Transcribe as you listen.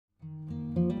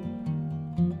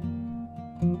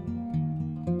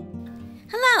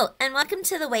everyone, welcome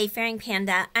to the Wayfaring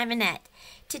Panda. I'm Annette.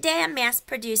 Today I'm mass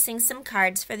producing some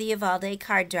cards for the Uvalde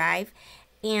card drive,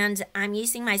 and I'm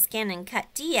using my Scan and Cut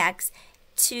DX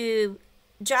to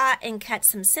draw and cut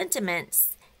some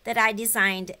sentiments that I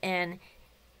designed in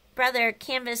Brother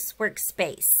Canvas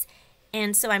Workspace.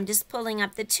 And so I'm just pulling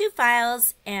up the two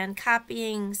files and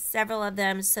copying several of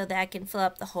them so that I can fill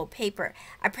up the whole paper.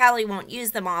 I probably won't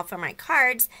use them all for my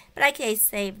cards, but I can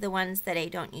save the ones that I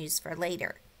don't use for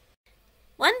later.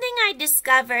 One thing I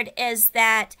discovered is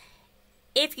that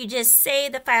if you just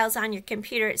save the files on your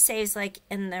computer, it saves like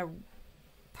in the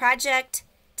project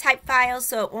type file,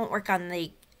 so it won't work on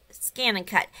the Scan and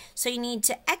Cut. So you need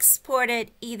to export it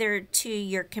either to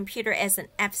your computer as an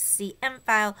FCM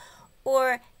file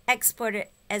or export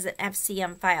it as an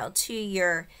FCM file to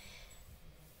your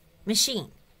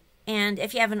machine. And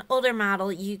if you have an older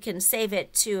model, you can save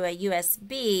it to a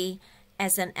USB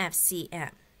as an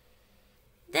FCM.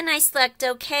 Then I select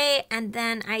OK, and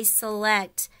then I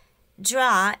select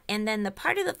Draw, and then the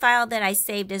part of the file that I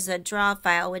saved as a draw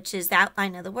file, which is the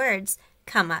outline of the words,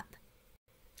 come up.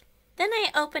 Then I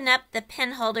open up the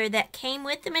pen holder that came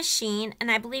with the machine, and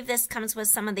I believe this comes with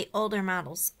some of the older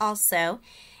models also.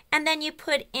 And then you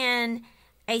put in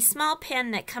a small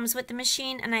pen that comes with the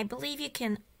machine, and I believe you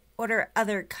can order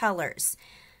other colors.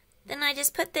 Then I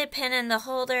just put the pen in the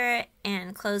holder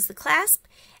and close the clasp.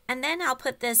 And then I'll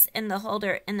put this in the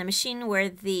holder in the machine where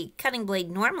the cutting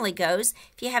blade normally goes.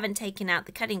 If you haven't taken out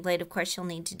the cutting blade, of course, you'll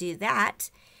need to do that.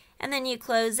 And then you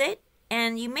close it,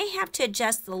 and you may have to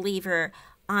adjust the lever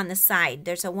on the side.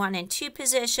 There's a 1 and 2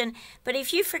 position, but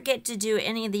if you forget to do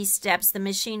any of these steps, the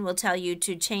machine will tell you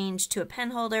to change to a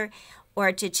pen holder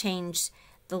or to change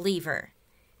the lever.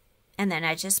 And then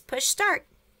I just push start.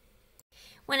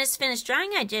 When it's finished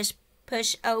drawing, I just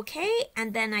push OK,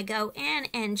 and then I go in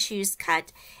and choose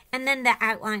cut, and then the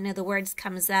outline of the words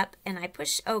comes up, and I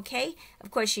push OK.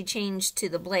 Of course, you change to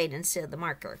the blade instead of the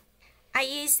marker. I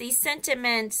use these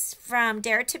sentiments from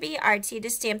Dare to Be Artsy to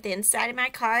stamp the inside of my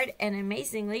card, and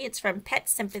amazingly, it's from Pet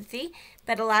Sympathy,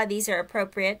 but a lot of these are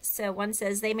appropriate. So one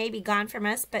says, "They may be gone from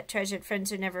us, but treasured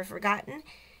friends are never forgotten.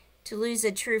 To lose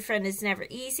a true friend is never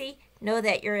easy. Know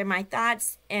that you're in my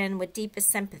thoughts, and with deepest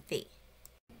sympathy."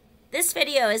 This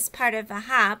video is part of a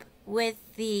hop with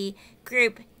the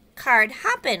group Card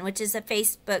Hoppin', which is a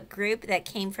Facebook group that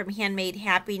came from Handmade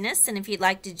Happiness. And if you'd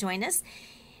like to join us,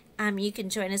 you can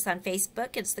join us on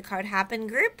Facebook. It's the Card Hoppin'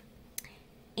 group.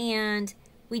 And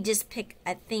we just pick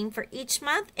a theme for each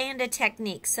month and a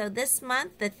technique. So this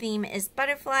month the theme is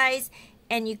butterflies,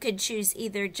 and you could choose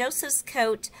either Joseph's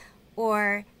Coat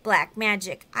or Black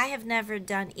Magic. I have never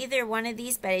done either one of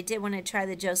these, but I did want to try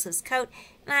the Joseph's Coat,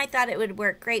 and I thought it would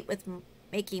work great with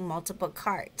making multiple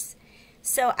cards.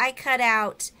 So I cut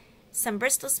out some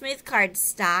Bristol Smooth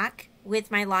cardstock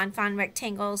with my Lawn Fawn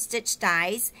rectangle stitch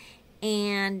dies,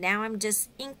 and now I'm just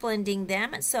ink blending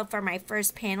them. So for my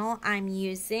first panel, I'm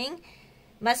using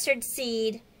mustard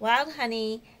seed, wild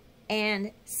honey,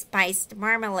 and spiced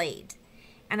marmalade.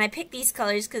 And I picked these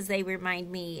colors because they remind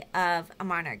me of a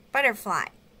Monarch butterfly.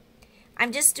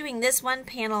 I'm just doing this one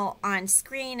panel on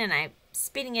screen, and I'm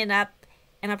speeding it up,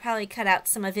 and I'll probably cut out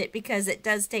some of it because it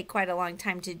does take quite a long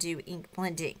time to do ink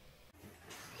blending.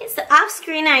 Okay, so off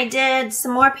screen I did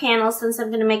some more panels since I'm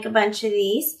going to make a bunch of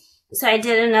these. So I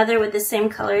did another with the same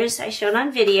colors I showed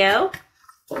on video,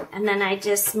 and then I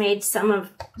just made some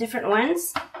of different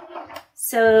ones.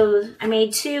 So I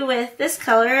made 2 with this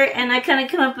color, and I kind of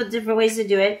come up with different ways to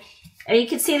do it. And you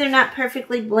can see they're not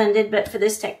perfectly blended, but for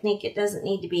this technique it doesn't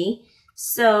need to be.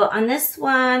 So on this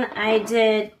one I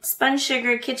did Spun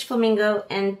Sugar, Kitsch Flamingo,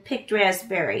 and Picked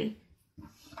Raspberry.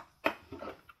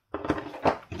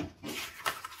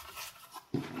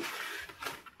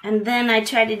 And then I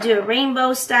tried to do a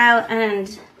rainbow style,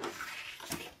 and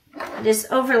just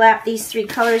overlap these 3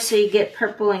 colors so you get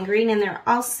purple and green in there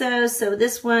also. So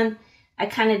this one I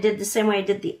kind of did the same way I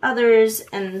did the others,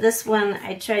 and this one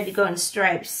I tried to go in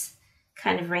stripes,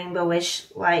 kind of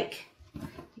rainbowish, like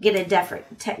get a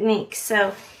different technique.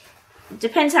 So it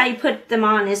depends how you put them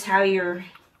on is how your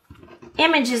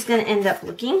image is going to end up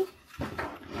looking.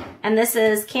 And this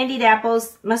is candied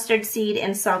apples, mustard seed,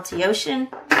 and salty ocean.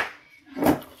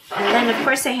 And then of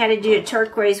course I had to do a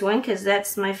turquoise one because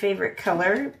that's my favorite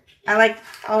color. I like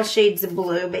all shades of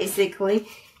blue basically.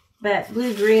 But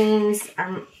blue, greens,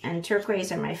 and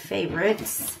turquoise are my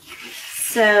favorites.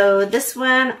 So this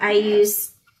one I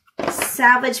used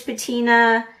salvage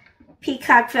patina,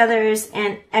 peacock feathers,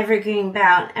 and evergreen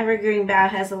bough. Evergreen bough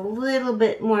has a little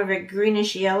bit more of a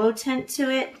greenish yellow tint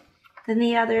to it than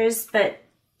the others, but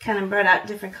kind of brought out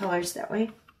different colors that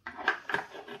way.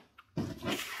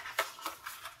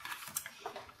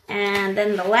 And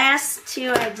then the last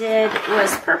two I did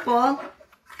was purple.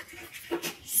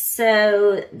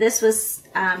 So this was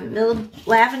milled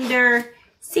lavender,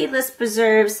 seedless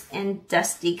preserves, and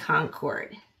dusty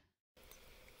concord.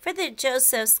 For the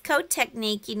Joseph's coat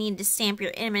technique, you need to stamp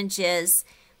your images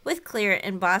with clear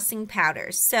embossing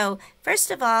powder. So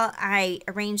first of all, I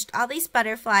arranged all these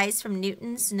butterflies from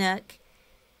Newton's Nook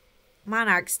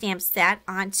Monarch stamp set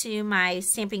onto my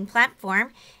stamping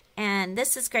platform. And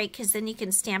this is great because then you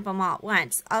can stamp them all at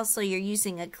once. Also, you're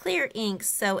using a clear ink,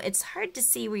 so it's hard to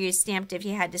see where you stamped if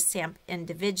you had to stamp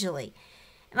individually.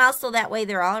 And also that way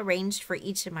they're all arranged for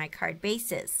each of my card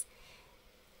bases.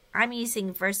 I'm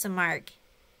using Versamark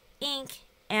ink,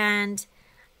 and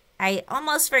I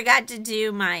almost forgot to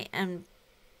do my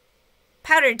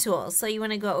powder tool. So you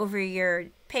want to go over your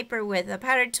paper with a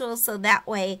powder tool so that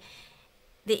way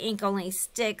the ink only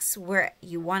sticks where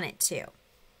you want it to.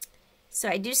 So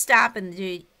I do stop and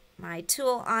do my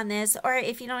tool on this, or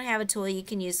if you don't have a tool, you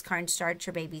can use cornstarch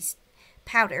or baby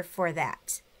powder for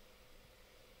that.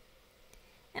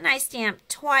 And I stamp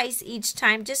twice each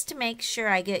time just to make sure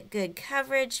I get good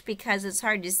coverage, because it's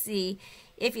hard to see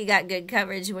if you got good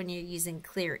coverage when you're using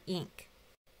clear ink.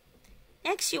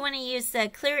 Next, you want to use the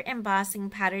clear embossing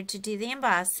powder to do the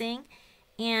embossing.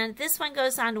 And this one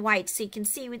goes on white so you can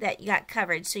see that you got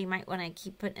coverage. So you might want to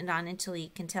keep putting it on until you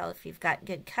can tell if you've got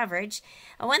good coverage.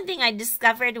 One thing I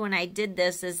discovered when I did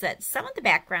this is that some of the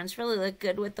backgrounds really look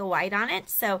good with the white on it.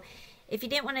 So if you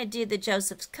didn't want to do the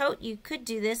Joseph's coat, you could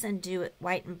do this and do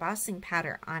white embossing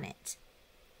powder on it.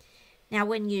 Now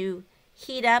when you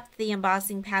heat up the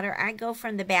embossing powder, I go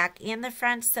from the back and the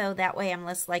front, so that way I'm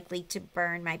less likely to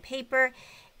burn my paper.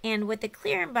 And with the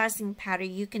clear embossing powder,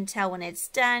 you can tell when it's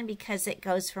done because it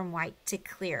goes from white to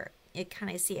clear. You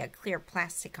kind of see a clear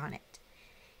plastic on it.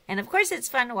 And of course, it's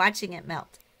fun watching it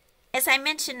melt. As I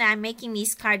mentioned, I'm making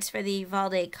these cards for the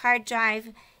Uvalde card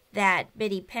drive that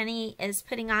Biddy Penny is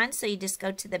putting on. So you just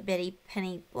go to the Biddy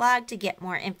Penny blog to get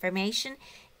more information.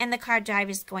 And the card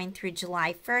drive is going through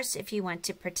July 1st if you want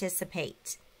to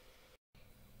participate.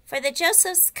 For the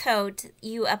Joseph's coat,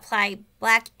 you apply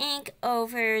black ink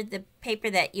over the paper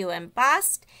that you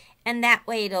embossed, and that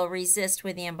way it'll resist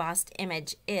where the embossed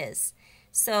image is.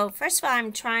 So first of all,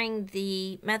 I'm trying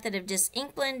the method of just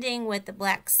ink blending with the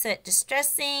black soot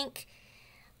distress ink,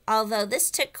 although this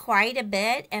took quite a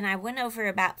bit, and I went over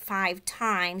about 5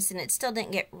 times, and it still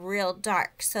didn't get real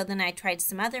dark. So then I tried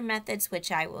some other methods,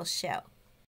 which I will show.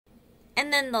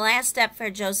 And then the last step for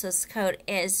Joseph's coat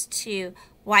is to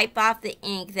wipe off the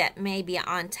ink that may be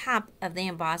on top of the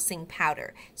embossing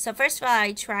powder. So first of all,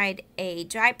 I tried a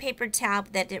dry paper towel,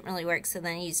 but that didn't really work. So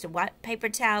then I used a wet paper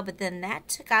towel, but then that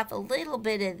took off a little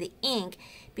bit of the ink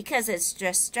because it's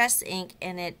distress ink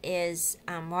and it is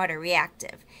water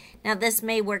reactive. Now this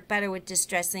may work better with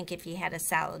distress ink if you had a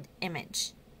solid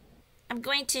image. I'm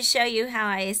going to show you how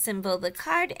I assemble the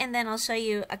card, and then I'll show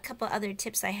you a couple other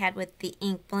tips I had with the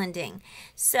ink blending.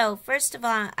 So first of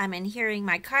all, I'm adhering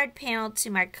my card panel to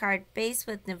my card base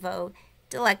with Nouveau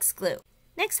Deluxe glue.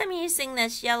 Next, I'm using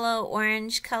this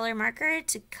yellow-orange color marker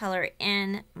to color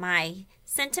in my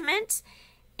sentiment.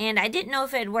 And I didn't know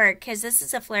if it'd work because this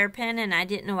is a Flair pen and I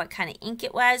didn't know what kind of ink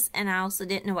it was, and I also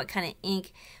didn't know what kind of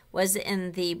ink was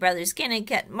in the Brothers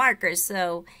Cut markers,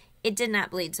 so it did not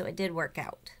bleed, so it did work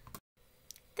out.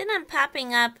 Then I'm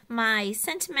popping up my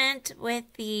sentiment with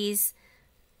these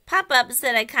pop-ups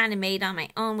that I kind of made on my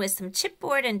own with some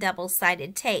chipboard and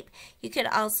double-sided tape. You could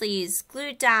also use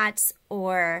glue dots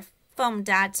or foam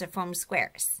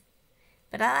squares.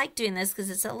 But I like doing this because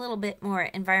it's a little bit more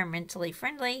environmentally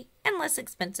friendly and less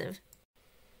expensive.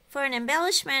 For an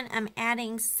embellishment, I'm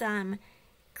adding some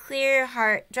clear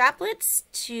heart droplets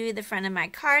to the front of my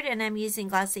card, and I'm using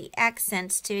glossy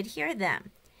accents to adhere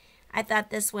them. I thought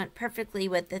this went perfectly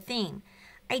with the theme.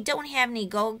 I don't have any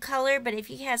gold color, but if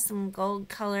you have some gold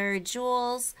color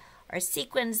jewels or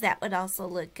sequins, that would also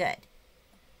look good.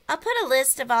 I'll put a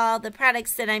list of all the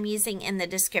products that I'm using in the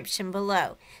description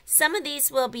below. Some of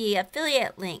these will be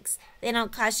affiliate links. They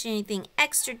don't cost you anything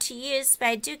extra to use, but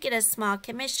I do get a small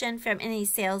commission from any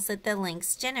sales that the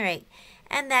links generate,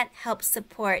 and that helps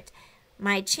support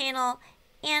my channel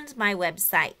and my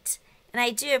website. And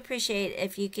I do appreciate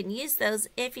if you can use those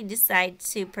if you decide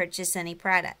to purchase any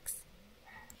products.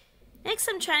 Next,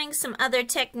 I'm trying some other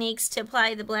techniques to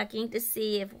apply the black ink to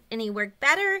see if any work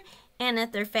better and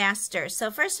if they're faster. So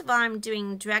first of all, I'm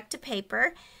doing direct to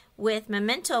paper with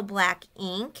Memento black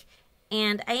ink.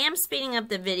 And I am speeding up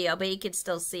the video, but you can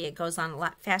still see it goes on a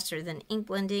lot faster than ink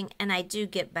blending, and I do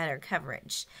get better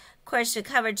coverage. Of course, the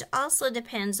coverage also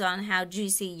depends on how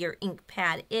juicy your ink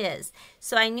pad is.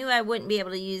 So I knew I wouldn't be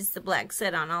able to use the black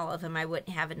set on all of them. I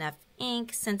wouldn't have enough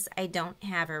ink since I don't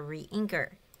have a re-inker.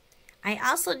 I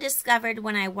also discovered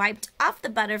when I wiped off the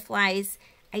butterflies,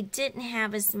 I didn't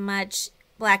have as much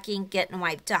black ink getting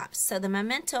wiped off. So the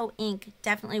Memento ink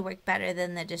definitely worked better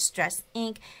than the Distress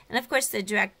ink. And of course the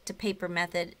direct to paper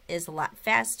method is a lot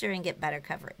faster and get better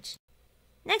coverage.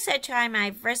 Next I try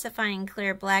my VersaFine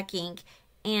clear black ink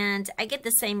and I get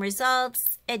the same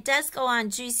results. It does go on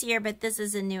juicier, but this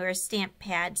is a newer stamp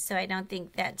pad, so I don't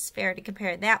think that's fair to compare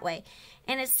it that way.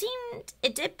 And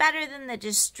it did better than the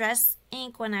Distress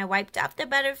ink when I wiped off the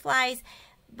butterflies,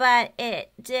 but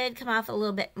it did come off a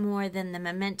little bit more than the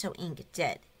Memento ink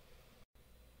did.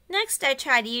 Next, I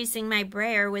tried using my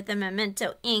brayer with the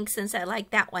Memento ink since I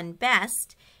like that one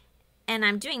best. And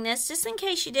I'm doing this just in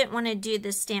case you didn't want to do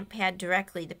the stamp pad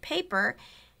directly to paper.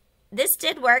 This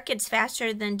did work. It's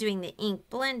faster than doing the ink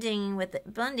blending with the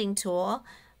blending tool,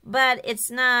 but it's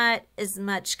not as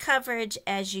much coverage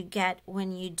as you get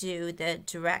when you do the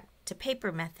direct to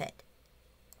paper method.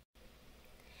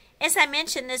 As I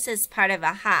mentioned, this is part of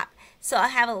a hop, so I'll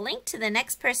have a link to the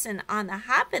next person on the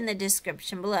hop in the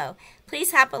description below.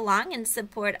 Please hop along and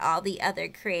support all the other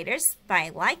creators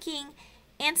by liking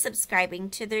and subscribing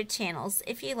to their channels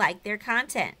if you like their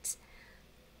content.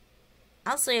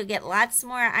 Also, you'll get lots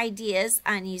more ideas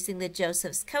on using the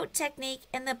Joseph's Coat technique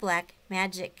and the Black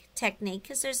Magic technique,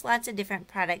 because there's lots of different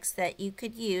products that you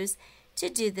could use to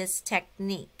do this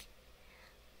technique.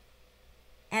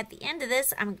 At the end of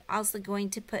this, I'm also going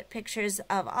to put pictures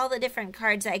of all the different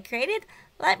cards I created.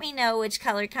 Let me know which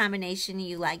color combination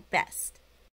you like best.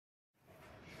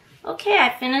 Okay, I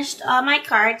finished all my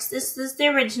cards. This is the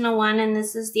original one and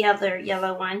this is the other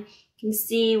yellow one. You can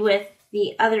see with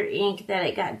the other ink that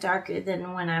it got darker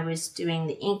than when I was doing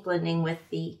the ink blending with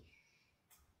the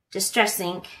Distress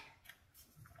ink.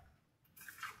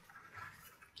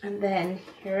 And then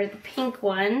here are the pink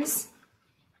ones.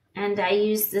 And I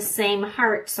used the same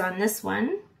hearts on this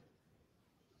one,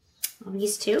 on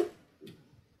these two.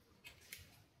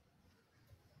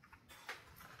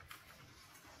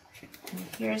 And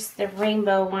here's the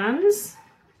rainbow ones.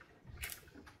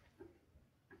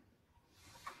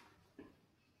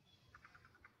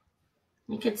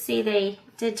 You could see they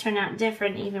did turn out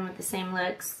different even with the same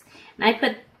looks. And I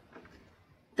put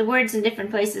the words in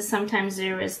different places. Sometimes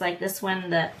there was like this one,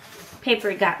 the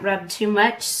paper got rubbed too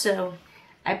much, so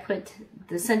I put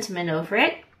the sentiment over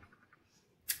it.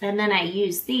 And then I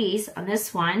use these on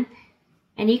this one.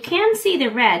 And you can see the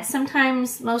red.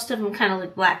 Sometimes most of them kind of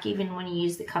look black even when you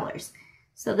use the colors.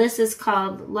 So this is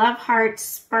called Love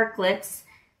Hearts Sparklets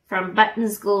from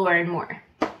Buttons Galore and More.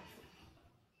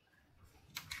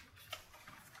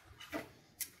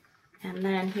 And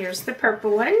then here's the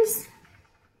purple ones.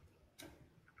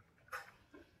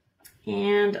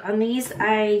 And on these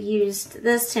I used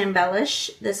this to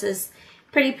embellish. This is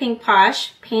Pretty Pink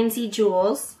Posh, Pansy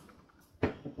Jewels.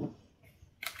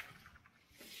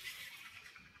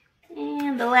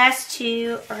 And the last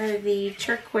two are the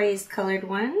turquoise colored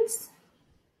ones.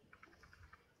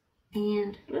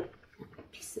 And, whoop,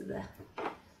 piece of the...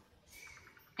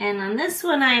 And on this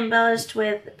one I embellished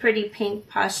with Pretty Pink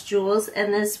Posh Jewels,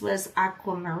 and this was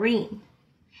Aquamarine.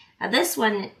 Now this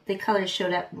one, the colors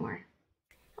showed up more.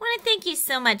 I want to thank you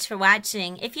so much for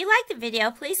watching. If you liked the video,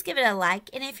 please give it a like,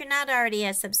 and if you're not already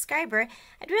a subscriber,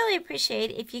 I'd really appreciate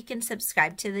if you can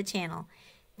subscribe to the channel.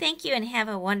 Thank you and have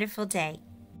a wonderful day.